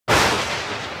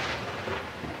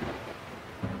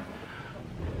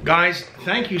Guys,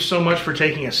 thank you so much for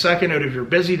taking a second out of your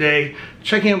busy day,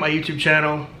 checking out my YouTube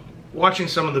channel, watching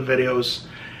some of the videos.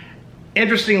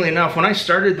 Interestingly enough, when I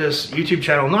started this YouTube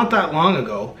channel not that long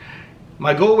ago,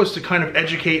 my goal was to kind of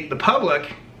educate the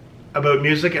public about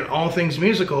music and all things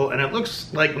musical, and it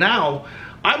looks like now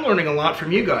I'm learning a lot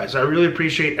from you guys. I really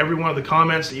appreciate every one of the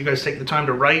comments that you guys take the time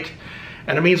to write,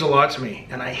 and it means a lot to me.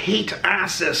 And I hate to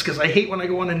ask this because I hate when I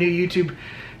go on a new YouTube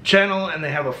channel and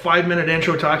they have a 5-minute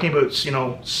intro talking about, you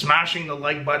know, smashing the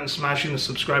like button, smashing the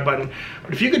subscribe button.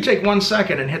 But if you could take 1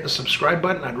 second and hit the subscribe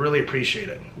button, I'd really appreciate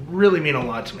it. It would really mean a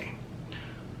lot to me.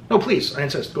 No, please, I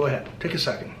insist, go ahead, take a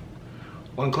second.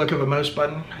 1 click of a mouse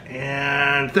button,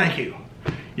 and thank you.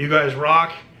 You guys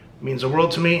rock, it means the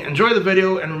world to me. Enjoy the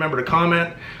video, and remember to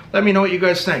comment. Let me know what you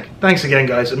guys think. Thanks again,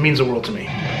 guys, it means the world to me.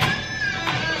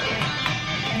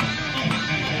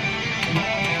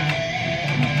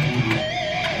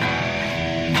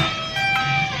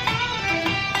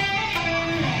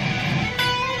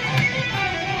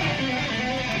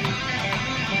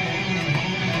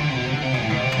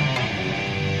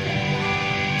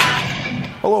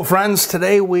 Hello friends,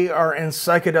 today we are in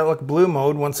psychedelic blue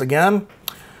mode once again,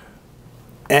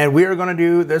 and we are going to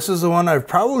do, this is the one I've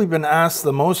probably been asked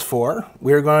the most for.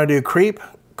 We are going to do Creep,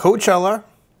 Coachella,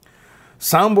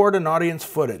 soundboard and audience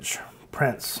footage,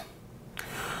 Prince.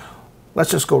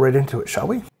 Let's just go right into it, shall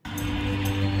we?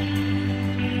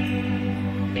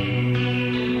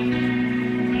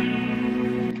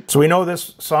 So we know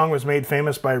this song was made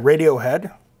famous by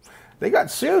Radiohead. They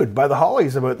got sued by the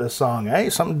Hollies about this song, eh?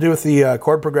 Something to do with the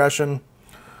chord progression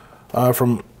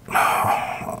from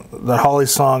the Hollies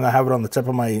song. I have it on the tip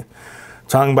of my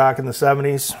tongue back in the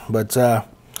 70s. But I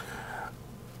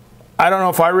don't know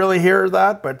if I really hear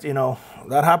that, but you know,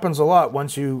 that happens a lot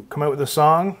once you come out with a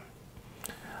song.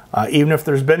 Even if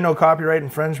there's been no copyright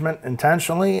infringement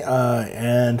intentionally,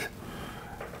 and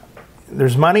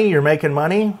there's money, you're making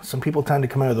money, some people tend to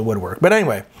come out of the woodwork. But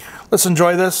anyway, let's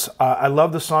enjoy this. I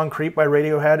love the song Creep by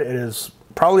Radiohead. It is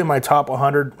probably my top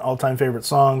 100 all-time favorite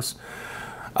songs.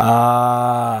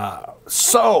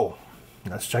 So,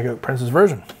 let's check out Prince's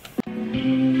version.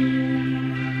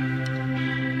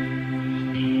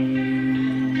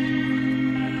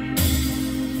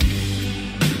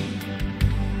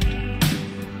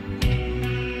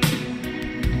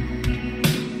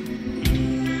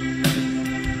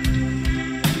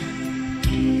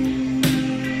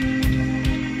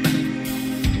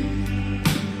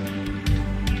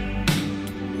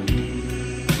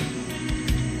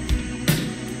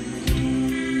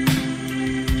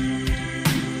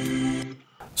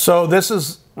 So this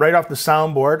is right off the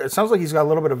soundboard. It sounds like he's got a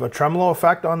little bit of a tremolo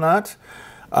effect on that.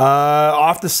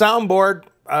 Off the soundboard,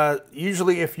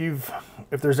 usually if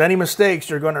there's any mistakes,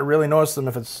 you're going to really notice them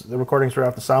if it's the recordings right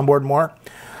off the soundboard more.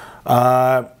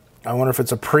 I wonder if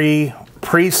it's a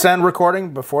pre-send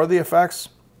recording before the effects.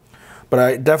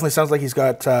 But it definitely sounds like he's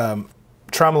got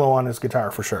tremolo on his guitar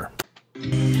for sure.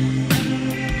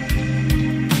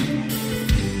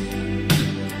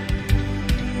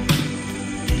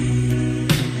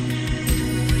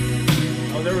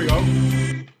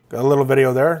 Got a little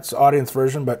video there. It's audience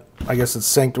version, but I guess it's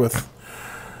synced with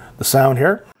the sound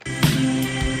here.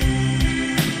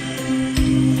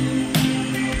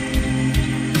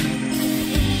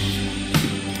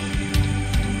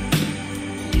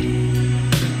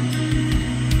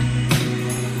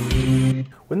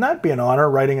 Wouldn't that be an honor,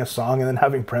 writing a song and then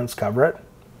having Prince cover it?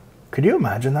 Could you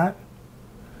imagine that?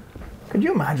 Could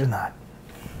you imagine that?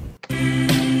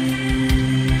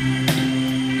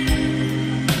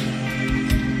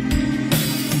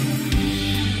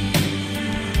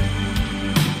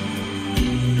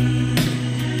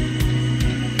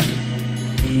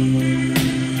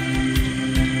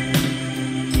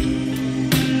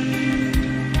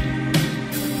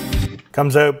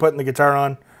 Comes out, putting the guitar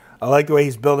on. I like the way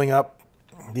he's building up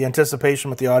the anticipation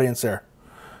with the audience there.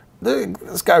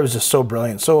 This guy was just so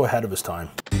brilliant, so ahead of his time.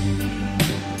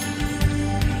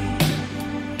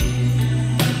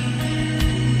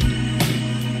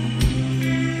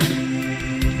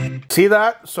 See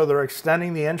that? So they're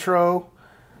extending the intro.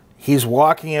 He's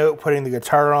walking out, putting the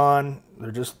guitar on.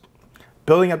 They're just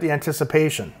building up the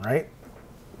anticipation, right?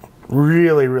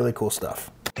 Really, really cool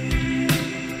stuff.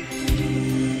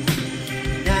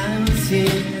 Here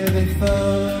before,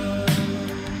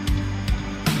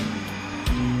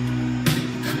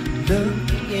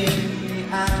 look in the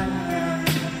eye,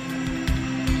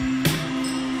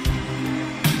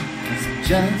 it's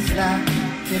just like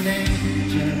an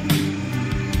angel,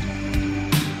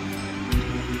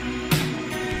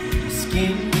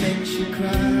 skin makes you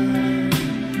cry,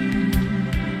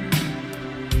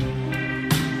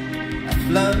 I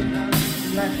float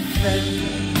like a feather.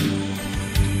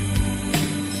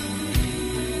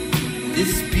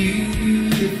 This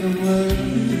beautiful world,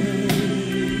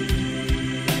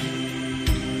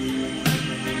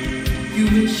 you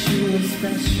wish you were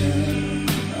special.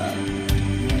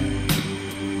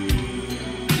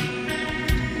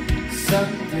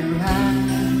 Something right.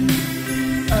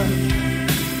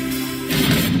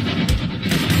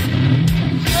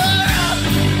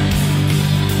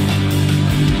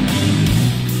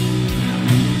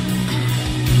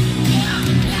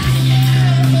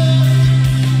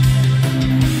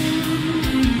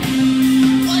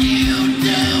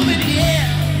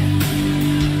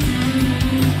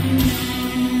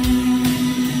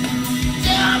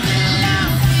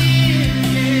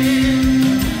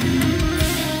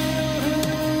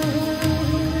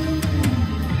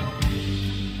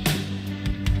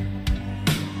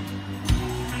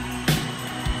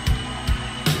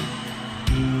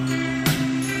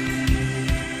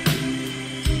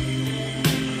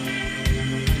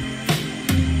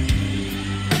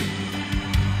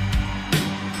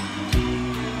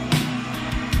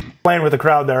 Playing with the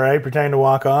crowd there, eh? Pretending to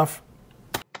walk off.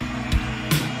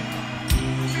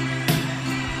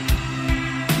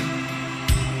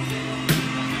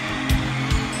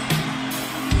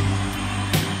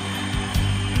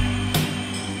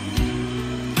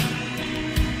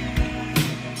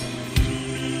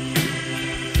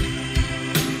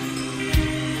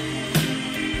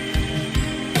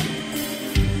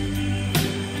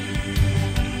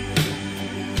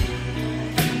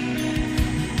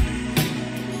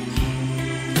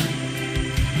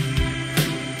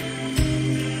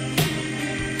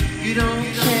 You don't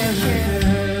care if it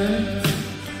hurts.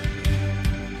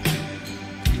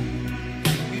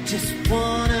 You just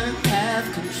wanna have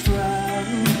control.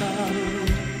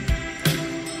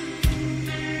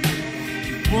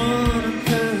 You want a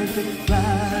perfect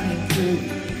body.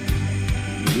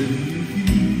 You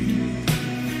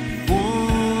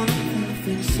want a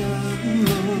perfect soul.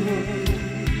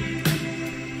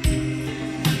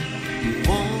 You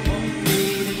want me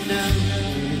to know.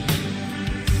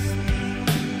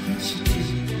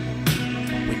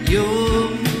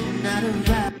 You're not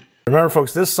around. Remember,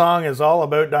 folks, this song is all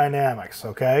about dynamics,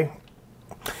 okay?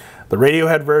 The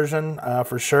Radiohead version,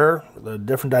 for sure, the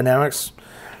different dynamics.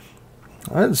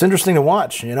 It's interesting to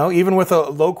watch, you know, even with a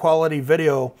low-quality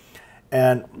video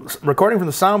and recording from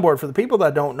the soundboard. For the people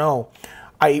that don't know,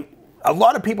 a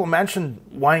lot of people mentioned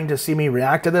wanting to see me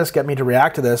react to this, get me to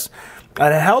react to this,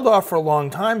 and I held off for a long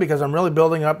time because I'm really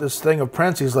building up this thing of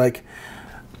Prince. He's like,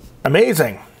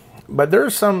 amazing. But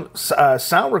there's some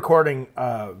sound recording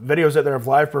videos out there of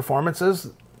live performances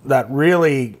that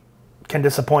really can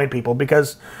disappoint people,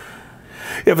 because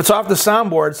if it's off the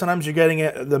soundboard, sometimes you're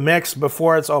getting the mix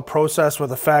before it's all processed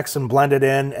with effects and blended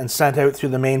in and sent out through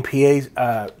the main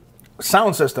PA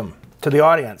sound system to the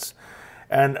audience.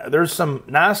 And there's some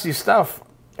nasty stuff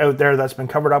out there that's been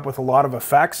covered up with a lot of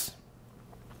effects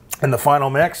in the final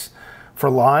mix for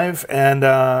live, and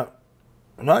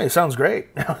no, it sounds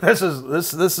great. This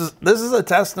is a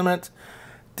testament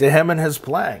to him and his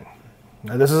playing.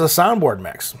 Now, this is a soundboard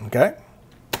mix, okay?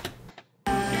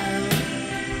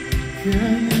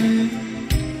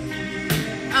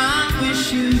 I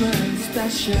wish you were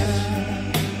special.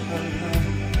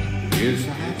 Yes,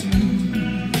 I do.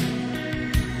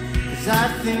 'Cause I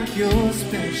think you're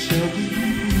special.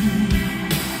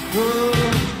 Oh.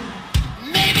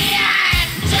 Maybe I'm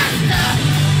just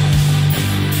a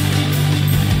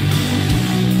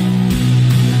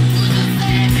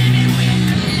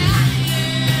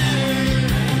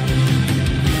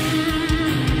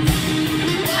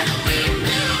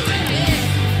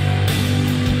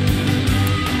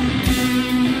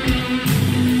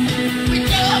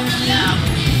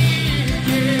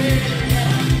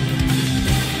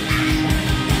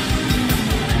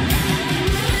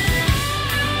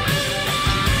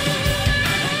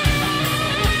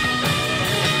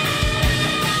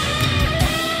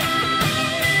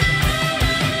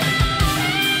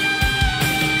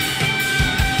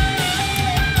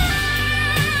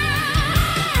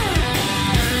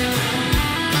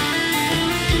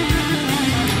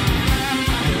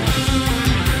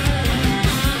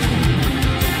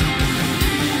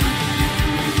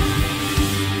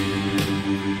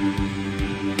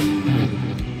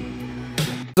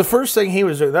The first thing he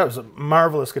was doing, that was a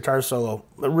marvelous guitar solo.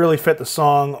 It really fit the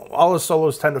song. All his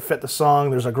solos tend to fit the song.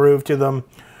 There's a groove to them.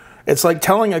 It's like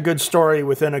telling a good story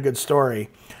within a good story.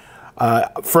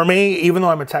 For me, even though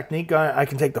I'm a technique guy, I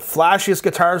can take the flashiest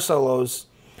guitar solos.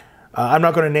 I'm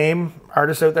not going to name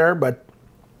artists out there, but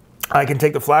I can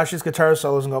take the flashiest guitar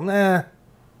solos and go,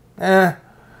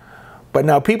 But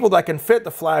now people that can fit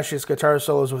the flashiest guitar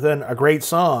solos within a great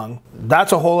song,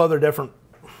 that's a whole other different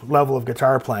level of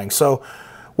guitar playing. So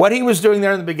what he was doing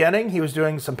there in the beginning, he was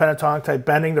doing some pentatonic type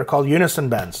bending. They're called unison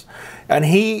bends. And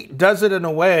he does it in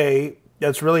a way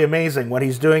that's really amazing. What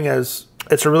he's doing is,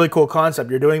 it's a really cool concept.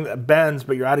 You're doing bends,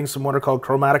 but you're adding some what are called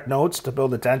chromatic notes to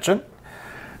build the tension.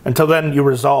 Until then you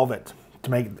resolve it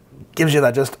to make, gives you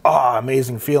that just,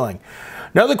 amazing feeling.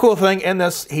 Another cool thing in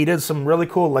this, he did some really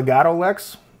cool legato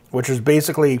licks, which is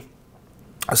basically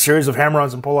a series of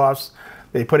hammer-ons and pull-offs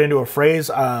they put into a phrase.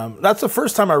 That's the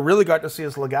first time I really got to see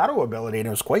his legato ability, and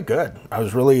it was quite good. I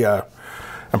was really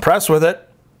impressed with it.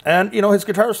 And, you know, his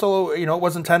guitar solo, you know, it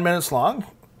wasn't 10 minutes long.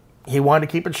 He wanted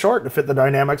to keep it short to fit the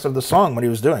dynamics of the song, what he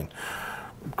was doing.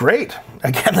 Great.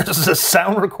 Again, this is a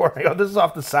sound recording. Oh, this is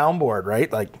off the soundboard,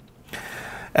 right? Like,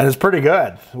 and it's pretty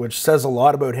good, which says a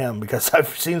lot about him, because I've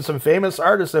seen some famous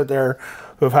artists out there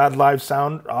who have had live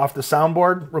sound off the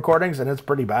soundboard recordings, and it's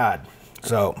pretty bad.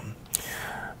 So,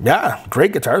 yeah,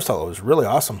 great guitar solo. It was really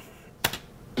awesome.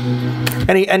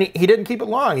 And he didn't keep it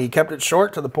long. He kept it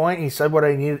short to the point. He said what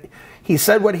I needed. He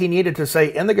said what he needed to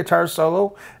say in the guitar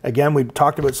solo. Again, we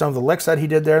talked about some of the licks that he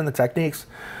did there and the techniques.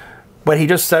 But he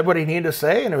just said what he needed to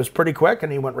say, and it was pretty quick,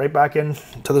 and he went right back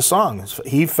into the song.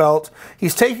 He felt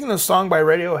he's taking the song by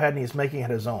Radiohead and he's making it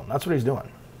his own. That's what he's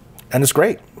doing. And it's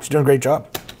great. He's doing a great job.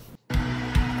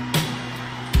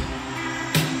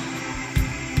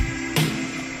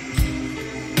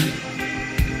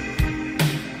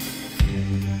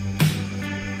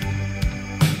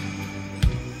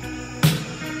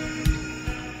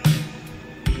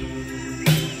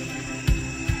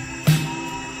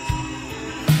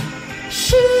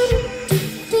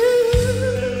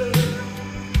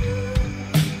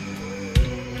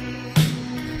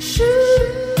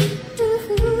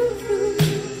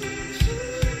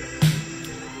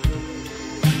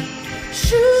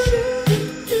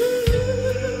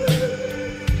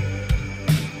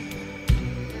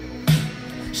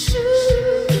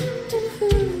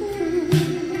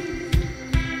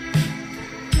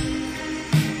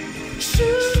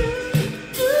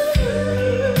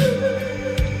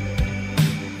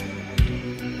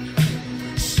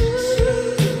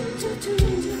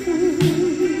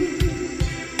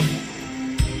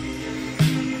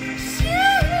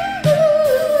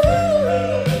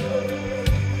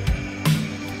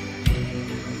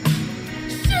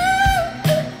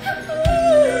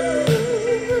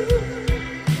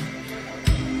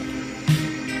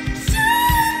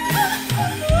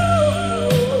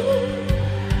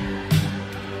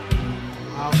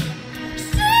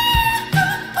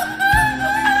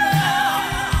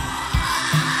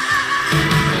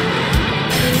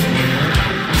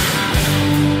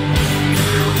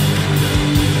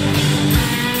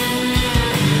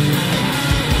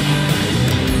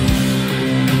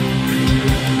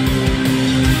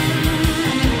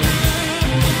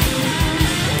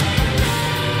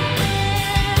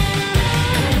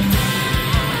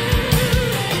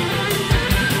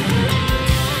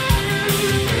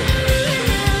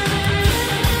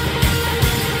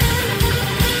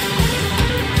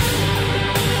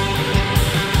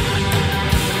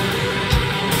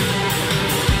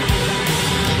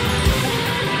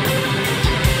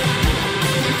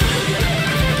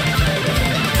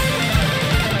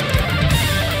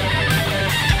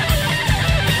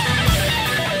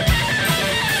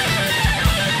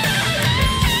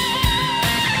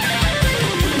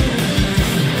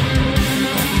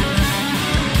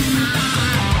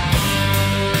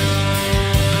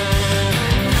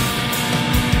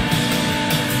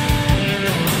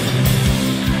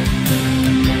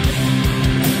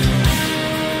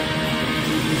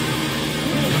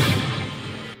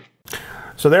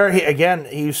 So there,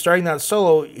 he's starting that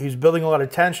solo. He's building a lot of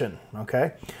tension,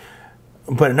 okay?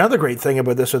 But another great thing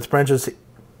about this with Prince is,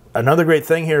 another great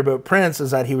thing here about Prince is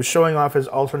that he was showing off his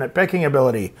alternate picking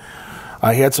ability.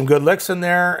 He had some good licks in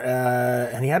there,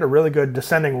 and he had a really good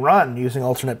descending run using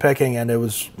alternate picking, and it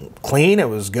was clean, it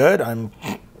was good.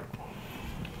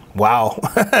 Wow.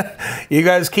 You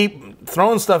guys keep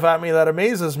throwing stuff at me that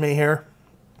amazes me here.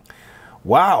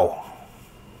 Wow.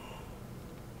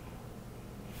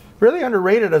 Really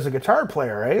underrated as a guitar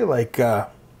player, eh? Like,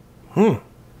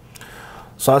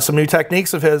 saw some new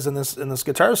techniques of his in this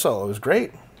guitar solo. It was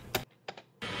great.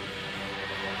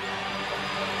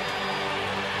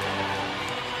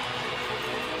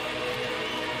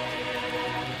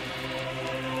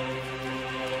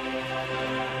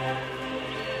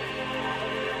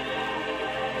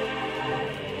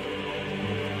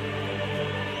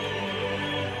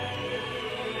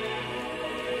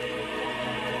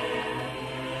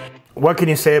 What can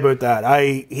you say about that?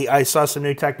 I saw some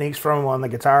new techniques from him on the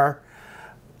guitar.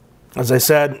 As I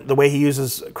said, the way he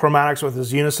uses chromatics with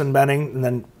his unison bending and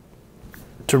then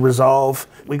to resolve.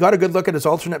 We got a good look at his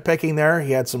alternate picking there.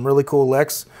 He had some really cool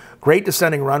licks. Great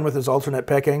descending run with his alternate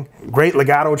picking. Great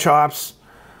legato chops.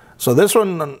 So this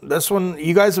one,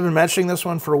 you guys have been mentioning this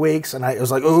one for weeks, and I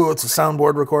was like, oh, it's a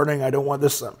soundboard recording. I don't want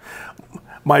this.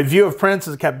 My view of Prince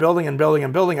has kept building and building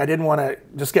and building. I didn't want to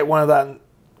just get one of that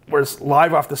where it's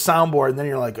live off the soundboard, and then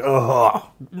you're like,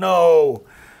 oh, no.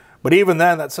 But even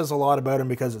then, that says a lot about him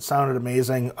because it sounded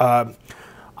amazing. I'm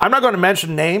not going to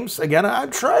mention names. Again, I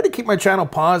tried to keep my channel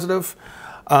positive.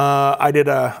 I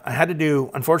had to do,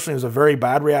 unfortunately, it was a very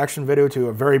bad reaction video to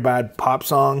a very bad pop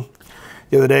song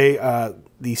the other day.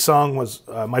 The song was,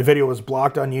 my video was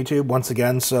blocked on YouTube once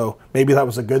again, so maybe that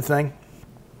was a good thing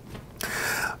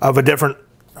of a different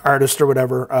artist or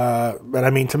whatever. But I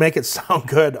mean, to make it sound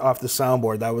good off the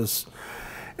soundboard, that was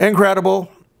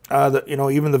incredible. You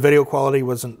know, even the video quality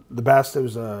wasn't the best. It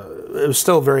was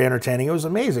still very entertaining. It was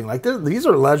amazing. Like these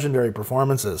are legendary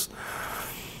performances.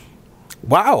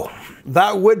 Wow,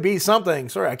 that would be something.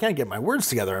 Sorry, I can't get my words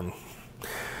together.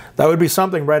 That would be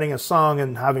something, writing a song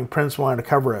and having Prince wanting to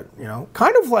cover it, you know.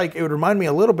 Kind of like, it would remind me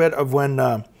a little bit of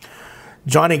when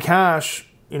Johnny Cash,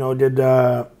 you know, did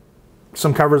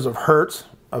some covers of Hurt,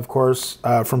 of course,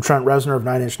 from Trent Reznor of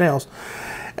Nine Inch Nails.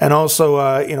 And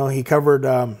also, you know, he covered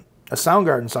a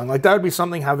Soundgarden song. Like, that would be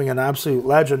something, having an absolute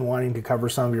legend wanting to cover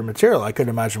some of your material. I couldn't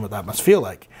imagine what that must feel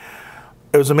like.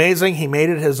 It was amazing. He made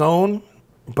it his own,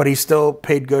 but he still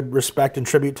paid good respect and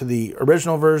tribute to the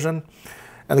original version.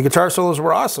 And the guitar solos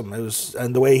were awesome.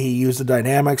 And the way he used the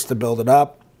dynamics to build it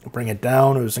up, bring it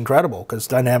down, it was incredible, because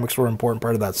dynamics were an important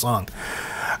part of that song.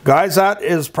 Guys, that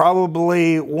is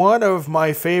probably one of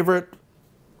my favorite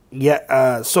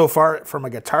so far from a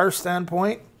guitar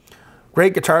standpoint.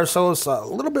 Great guitar solos, a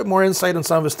little bit more insight on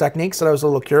some of his techniques that I was a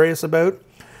little curious about.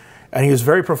 And he was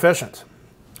very proficient.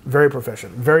 Very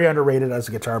proficient. Very underrated as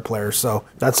a guitar player. So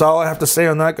that's all I have to say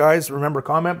on that, guys. Remember,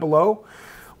 comment below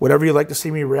whatever you'd like to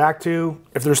see me react to.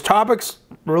 If there's topics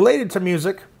related to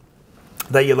music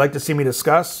that you'd like to see me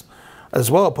discuss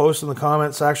as well, post in the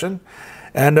comment section.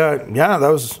 And yeah, that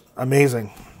was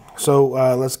amazing. So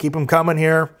let's keep them coming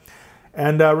here.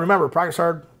 And remember, practice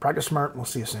hard, practice smart. We'll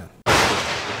see you soon.